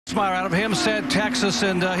Out of Hempstead, Texas,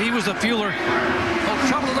 and he was the fueler. Oh,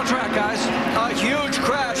 trouble on the track, guys. A huge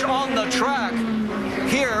crash on the track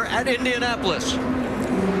here at Indianapolis.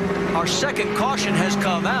 Our second caution has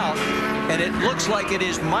come out, and it looks like it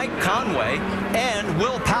is Mike Conway and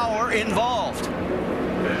Will Power involved.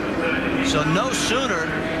 So no sooner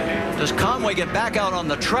does Conway get back out on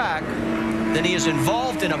the track than he is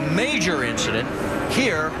involved in a major incident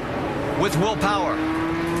here with Will Power.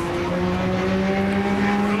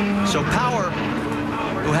 So Power,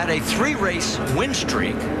 who had a 3-race win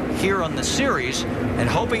streak here on the series and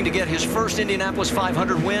hoping to get his first Indianapolis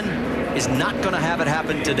 500 win, is not going to have it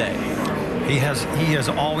happen today. He has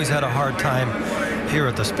always had a hard time here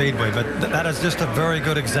at the Speedway, but that is just a very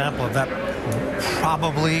good example of that.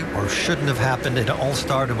 Probably or shouldn't have happened. It all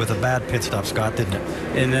started with a bad pit stop, Scott, didn't it?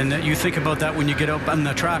 And then you think about that when you get up on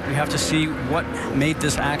the track. We have to see what made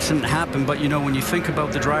this accident happen. But, you know, when you think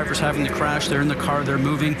about the drivers having the crash, they're in the car, they're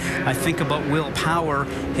moving. I think about Will Power.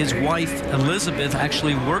 His wife, Elizabeth,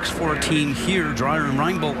 actually works for a team here, Dreyer and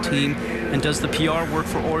Reinbold team, and does the PR work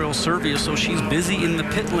for Oriole Service. So she's busy in the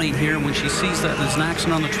pit lane here. When she sees that there's an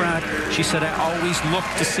accident on the track, she said, I always look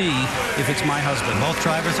to see if it's my husband. Both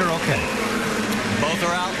drivers are okay. Both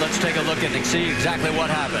are out. Let's take a look and see exactly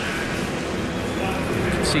what happened.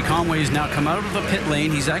 See, Conway's now come out of the pit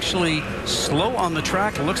lane. He's actually slow on the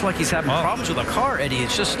track. It looks like he's having problems with the car, Eddie.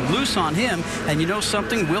 It's just loose on him. And you know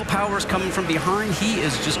something? Will Power's coming from behind. He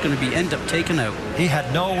is just going to end up taken out. He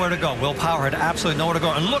had nowhere to go. Will Power had absolutely nowhere to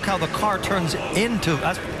go. And look how the car turns into.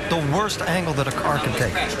 That's the worst angle that a car can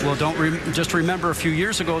take. Well, just remember a few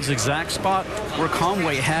years ago, this exact spot where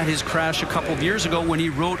Conway had his crash a couple of years ago when he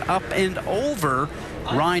rode up and over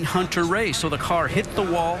Ryan Hunter-Reay. So the car hit the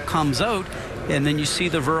wall, comes out, and then you see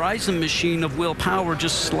the Verizon machine of Will Power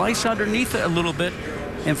just slice underneath it a little bit.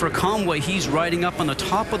 And for Conway, he's riding up on the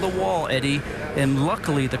top of the wall, Eddie, and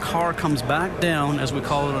luckily the car comes back down, as we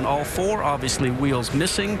call it, on all four, obviously wheels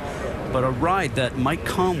missing, but a ride that Mike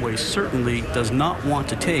Conway certainly does not want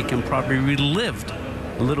to take, and probably relived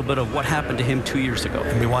a little bit of what happened to him 2 years ago.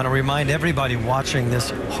 And we want to remind everybody watching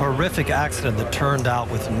this horrific accident that turned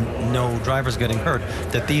out with no drivers getting hurt,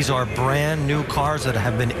 that these are brand new cars that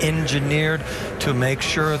have been engineered to make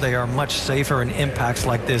sure they are much safer in impacts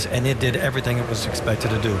like this, and it did everything it was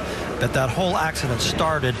expected to do. That whole accident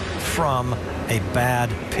started from a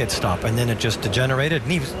bad pit stop, and then it just degenerated,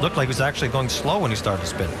 and he looked like he was actually going slow when he started to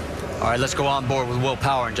spin. All right, let's go on board with Will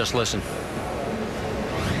Power and just listen.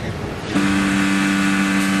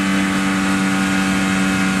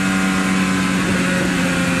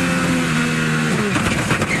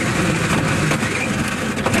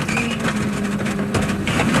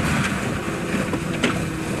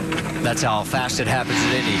 That's how fast it happens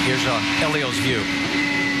at Indy. Here's Helio's view.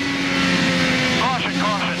 Caution,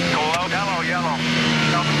 caution. Go low, yellow, yellow.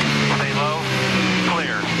 Nope. Stay low.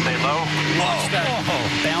 Clear. Stay low. Watch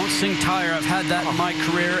that bouncing tire. I've had that in my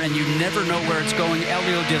career, and you never know where it's going.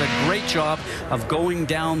 Helio did a great job of going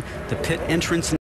down the pit entrance.